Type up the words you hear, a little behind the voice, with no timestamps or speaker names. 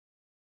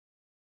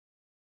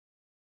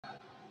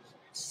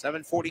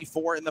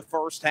7:44 in the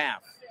first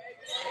half.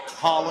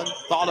 Holland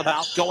thought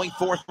about going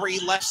for three,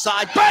 left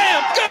side.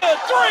 Bam! Good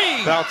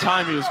three! About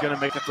time he was going to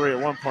make a three at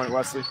one point,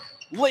 Wesley.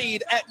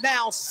 Lead at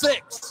now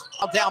 6.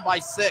 I'm down by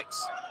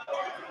 6.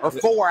 Or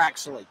 4,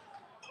 actually.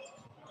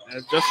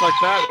 And just like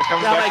that, it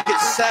comes now back. Make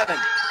it 7.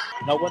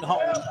 No one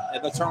home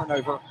in the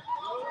turnover.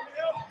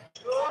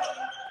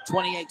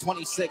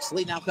 28-26.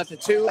 Lead now cut to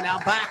 2. Now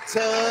back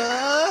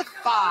to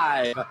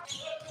 5.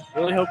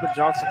 Really hoping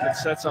Johnson can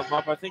set something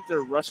up. I think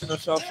they're rushing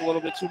themselves a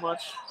little bit too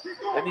much.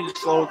 They need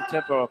to slow the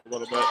tempo up a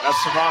little bit. That's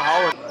Syvon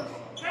Holland.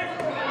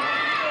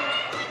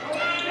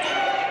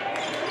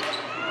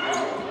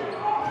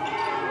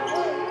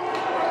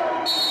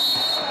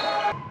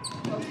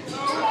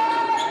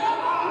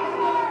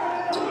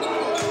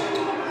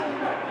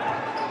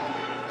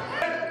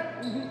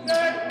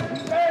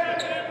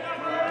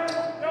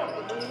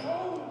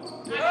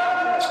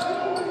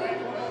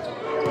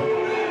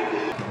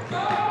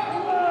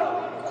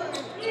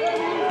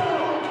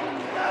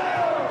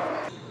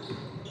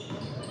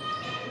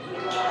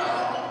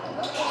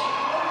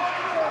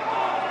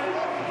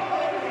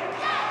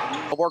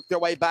 Work their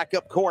way back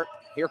up court.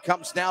 Here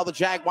comes now the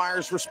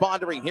Jaguars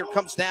responding. Here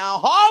comes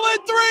now Holland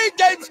 3.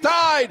 Game's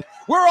tied.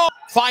 We're all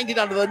finding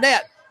under the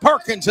net.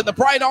 Perkins in the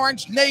bright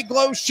orange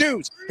Naglo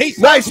shoes. He's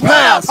nice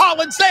pass.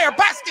 Holland's there.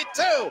 Basket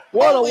 2.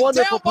 What Only a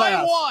wonderful down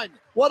pass. by 1.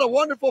 What a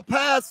wonderful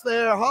pass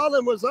there.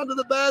 Holland was under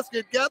the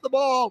basket, got the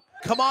ball.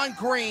 Come on,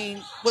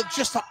 Green, with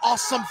just an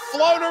awesome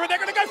floater, and they're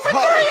going to go for 3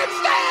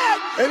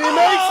 instead. And he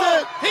makes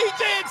it. He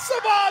did.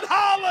 Syvon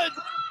Holland,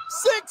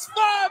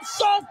 6'5",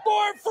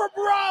 sophomore from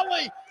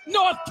Raleigh,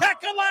 North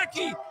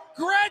Kakalaki,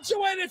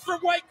 graduated from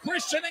Wake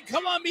Christian and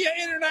Columbia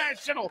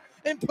International,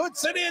 and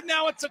puts it in.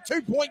 Now it's a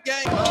 2-point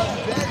game.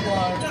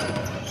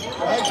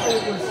 Actually,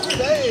 it was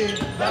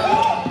saved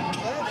by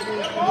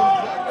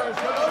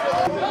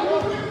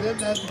then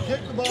had to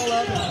kick the ball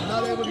out and was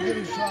not able to get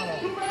his shot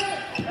off.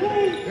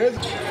 Here's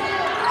right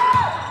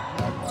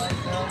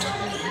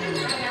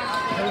now,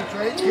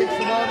 penetrate, kicks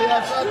the ball to the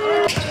outside.